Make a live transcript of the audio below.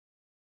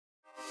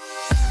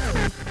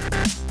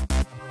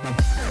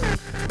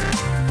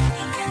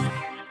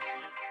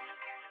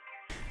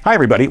Hi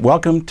everybody,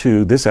 welcome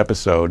to this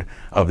episode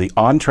of the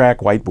OnTrack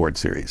Whiteboard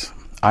series.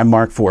 I'm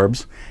Mark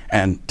Forbes,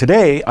 and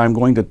today I'm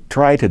going to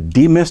try to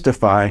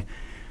demystify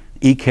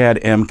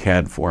ECAD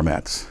MCAD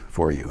formats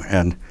for you.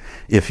 And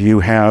if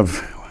you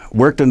have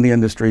worked in the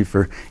industry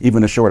for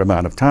even a short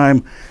amount of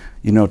time,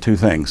 you know two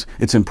things.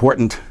 It's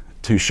important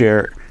to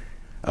share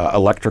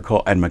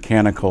electrical and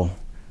mechanical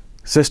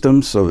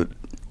systems so that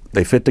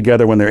they fit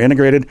together when they're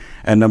integrated.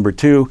 And number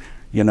two,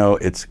 you know,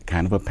 it's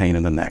kind of a pain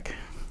in the neck.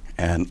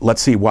 And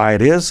let's see why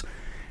it is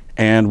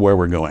and where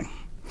we're going.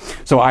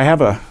 So I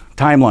have a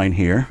timeline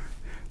here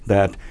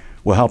that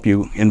will help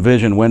you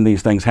envision when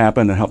these things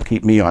happen and help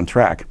keep me on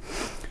track.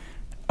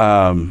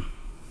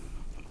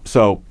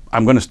 So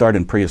I'm going to start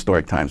in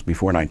prehistoric times,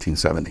 before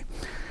 1970,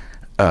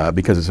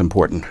 because it's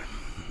important.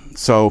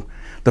 So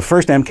the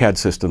first MCAD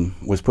system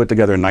was put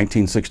together in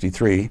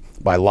 1963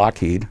 by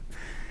Lockheed,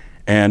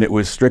 and it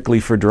was strictly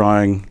for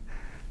drawing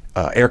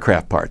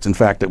aircraft parts. In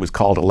fact, it was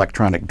called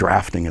electronic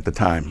drafting at the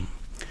time.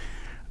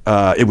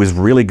 It was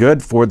really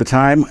good for the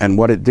time, and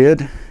what it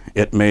did,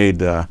 it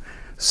made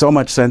so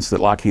much sense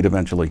that Lockheed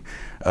eventually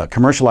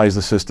commercialized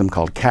the system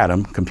called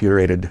CAD,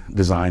 Computer-Aided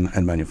Design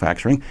and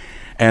Manufacturing,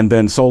 and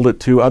then sold it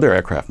to other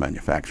aircraft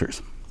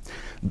manufacturers.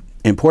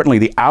 Importantly,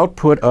 the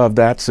output of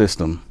that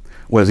system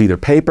was either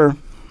paper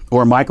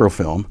or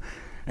microfilm,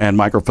 and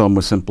microfilm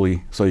was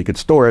simply so you could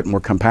store it more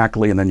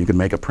compactly and then you could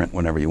make a print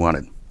whenever you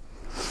wanted.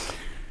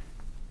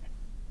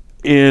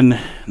 In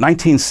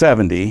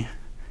 1970,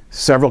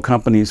 several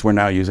companies were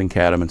now using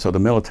CAD, and so the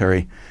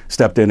military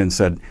stepped in and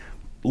said,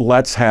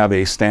 let's have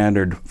a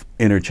standard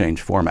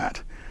interchange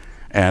format.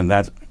 And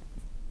that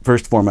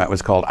first format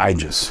was called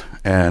IGES,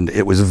 and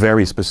it was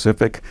very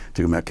specific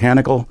to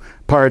mechanical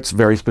parts,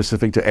 very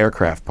specific to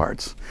aircraft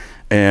parts,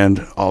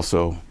 and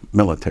also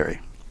military.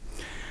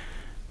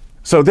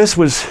 So this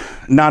was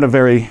not a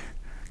very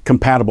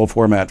compatible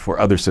format for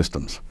other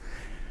systems.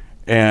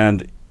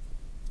 And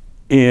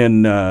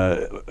in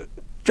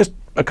just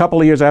a couple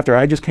of years after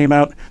IGES came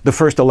out, the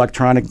first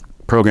electronic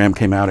program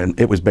came out, and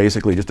it was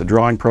basically just a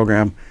drawing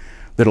program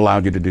that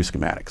allowed you to do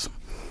schematics.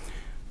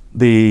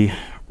 The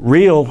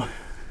real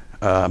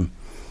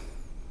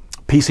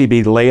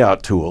PCB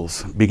layout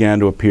tools began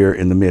to appear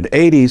in the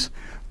mid-'80s.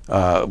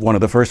 One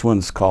of the first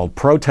ones called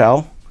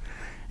Protel,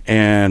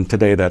 and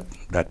today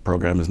that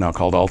program is now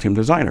called Altium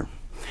Designer.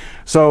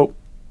 So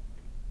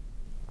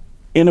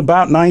in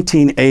about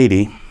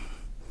 1980,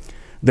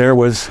 there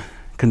was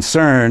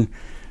concern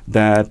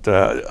that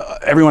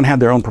everyone had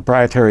their own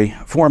proprietary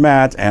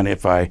format, and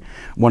if I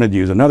wanted to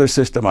use another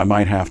system, I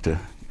might have to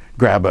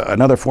grab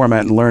another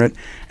format and learn it.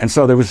 And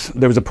so there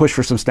was a push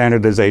for some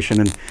standardization,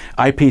 and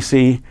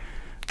IPC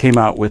came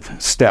out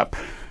with STEP,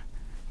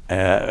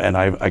 and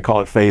I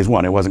call it phase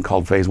one. It wasn't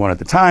called phase one at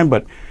the time,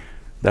 but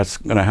that's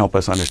going to help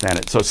us understand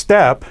it. So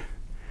STEP,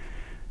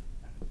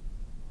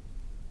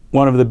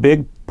 one of the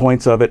big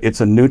points of it,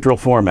 it's a neutral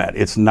format.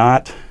 It's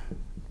not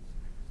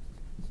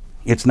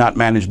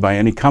managed by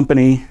any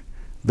company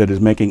that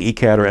is making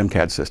ECAD or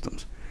MCAD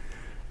systems.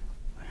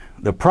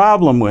 The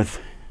problem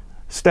with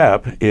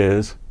STEP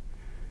is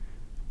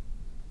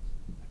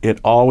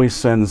it always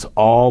sends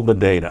all the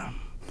data.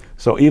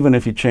 So even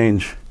if you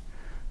change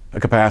a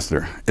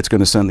capacitor, it's going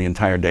to send the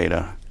entire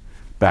data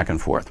back and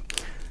forth.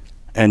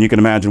 And you can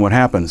imagine what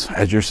happens.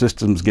 As your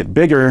systems get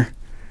bigger,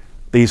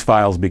 these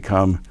files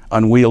become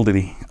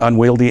unwieldy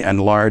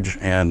and large,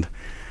 and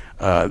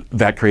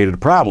that created a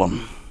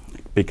problem.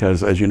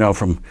 Because as you know,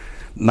 from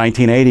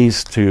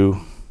 1980s to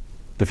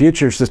the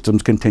future,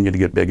 systems continue to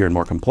get bigger and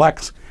more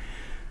complex.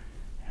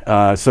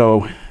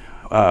 So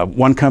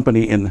one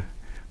company in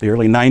the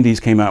early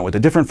 90s came out with a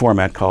different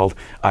format called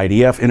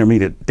IDF,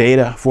 Intermediate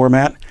Data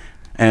Format.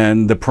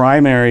 And the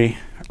primary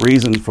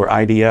reason for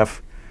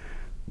IDF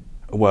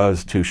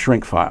was to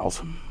shrink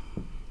files.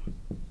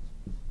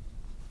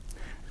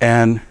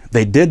 And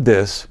they did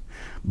this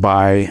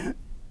by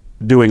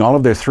doing all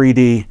of their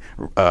 3D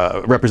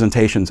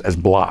representations as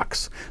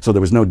blocks. So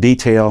there was no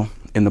detail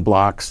in the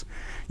blocks.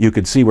 You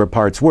could see where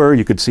parts were,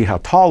 you could see how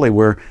tall they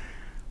were,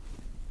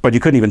 but you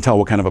couldn't even tell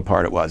what kind of a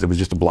part it was. It was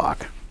just a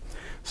block.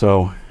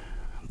 So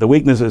the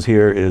weaknesses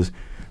here is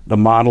the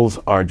models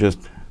are just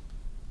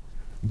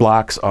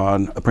blocks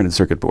on a printed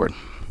circuit board.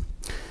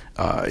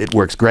 It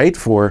works great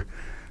for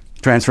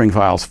transferring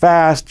files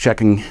fast,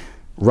 checking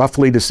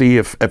roughly to see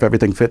if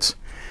everything fits,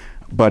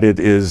 but it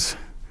is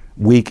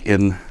weak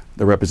in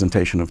the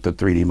representation of the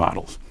 3D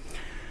models.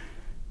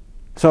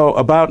 So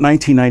about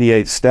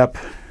 1998, STEP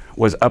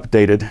was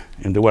updated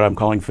into what I'm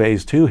calling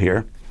phase 2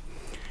 here.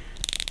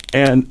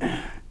 And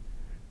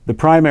the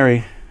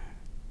primary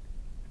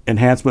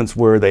enhancements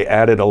were they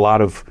added a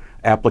lot of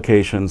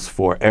applications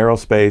for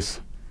aerospace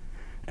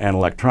and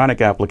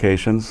electronic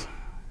applications,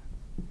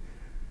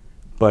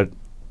 but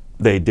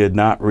they did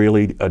not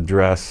really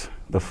address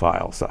the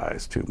file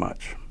size too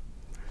much.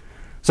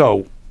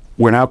 So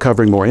we're now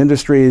covering more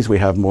industries, we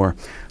have more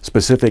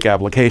specific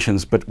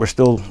applications, but we're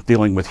still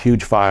dealing with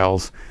huge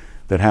files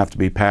that have to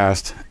be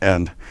passed.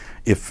 And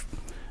if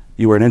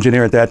you were an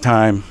engineer at that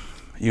time,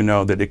 you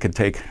know that it could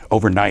take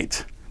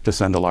overnight to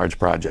send a large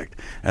project.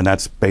 And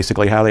that's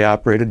basically how they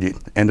operated.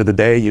 End of the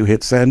day, you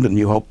hit send and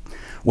you hope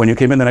when you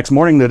came in the next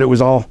morning that it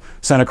was all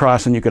sent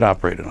across and you could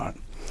operate it on it.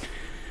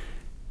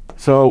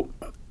 So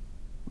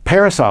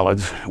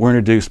parasolids were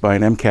introduced by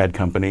an MCAD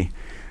company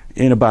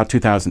in about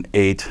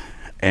 2008,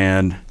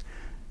 and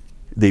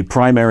the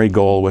primary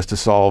goal was to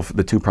solve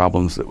the two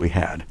problems that we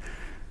had: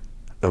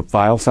 the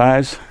file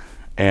size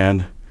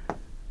and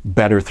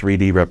better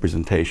 3D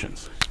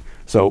representations.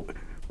 So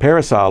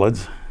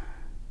parasolids,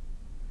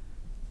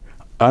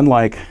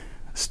 unlike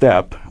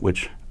STEP,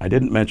 which I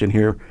didn't mention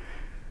here,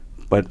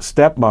 but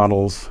STEP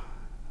models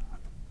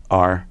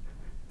are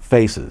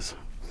faces.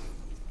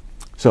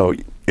 So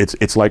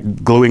it's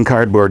like gluing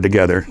cardboard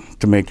together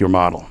to make your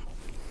model.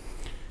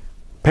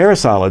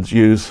 Parasolids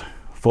use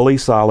fully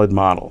solid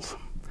models.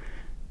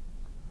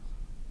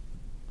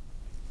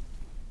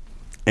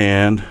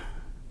 And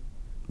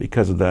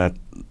because of that,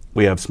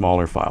 we have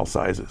smaller file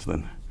sizes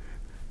than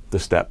the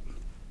STEP.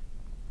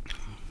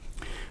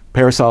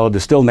 Parasolid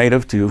is still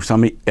native to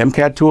some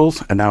MCAD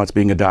tools, and now it's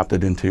being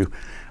adopted into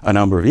a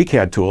number of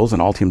ECAD tools,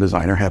 and Altium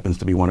Designer happens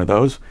to be one of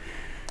those.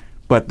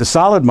 But the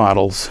solid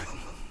models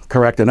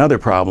correct another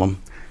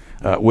problem,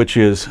 which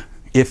is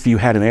if you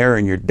had an error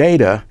in your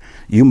data,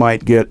 you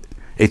might get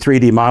a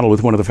 3D model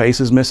with one of the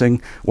faces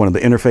missing, one of the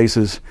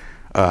interfaces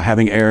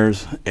having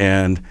errors,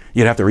 and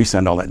you'd have to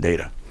resend all that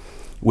data.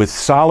 With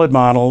solid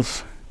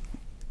models,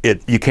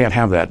 you can't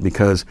have that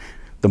because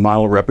the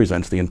model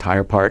represents the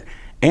entire part,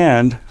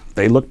 and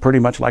they look pretty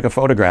much like a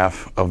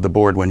photograph of the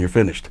board when you're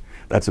finished.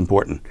 That's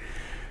important.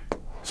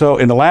 So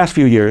in the last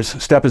few years,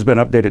 STEP has been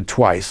updated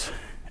twice,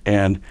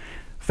 and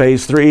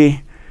phase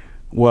 3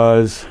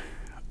 was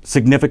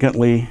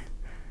significantly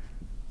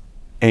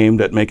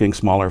aimed at making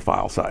smaller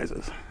file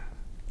sizes.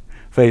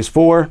 Phase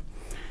 4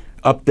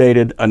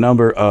 updated a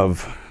number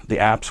of the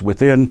apps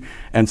within,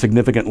 and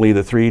significantly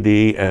the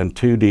 3D and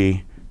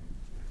 2D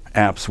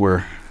apps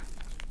were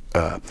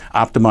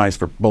optimized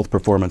for both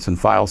performance and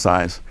file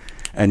size.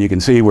 And you can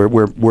see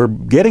we're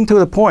getting to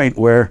the point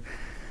where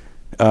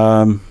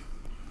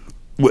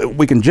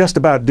we can just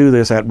about do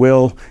this at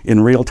will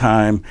in real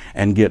time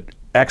and get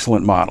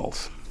excellent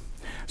models.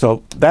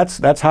 So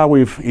that's how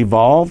we've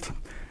evolved,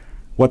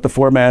 what the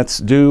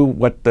formats do,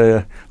 what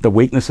the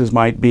weaknesses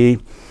might be.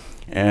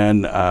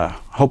 And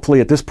hopefully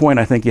at this point,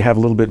 I think you have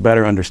a little bit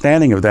better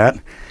understanding of that.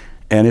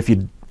 And if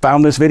you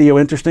found this video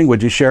interesting,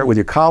 would you share it with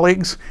your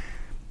colleagues?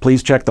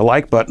 Please check the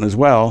like button as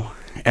well.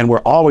 And we're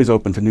always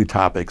open to new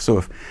topics.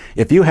 So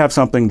if you have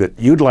something that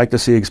you'd like to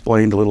see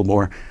explained a little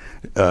more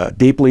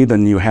deeply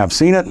than you have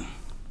seen it,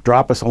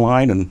 drop us a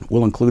line and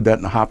we'll include that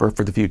in the hopper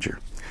for the future.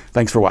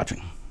 Thanks for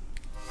watching.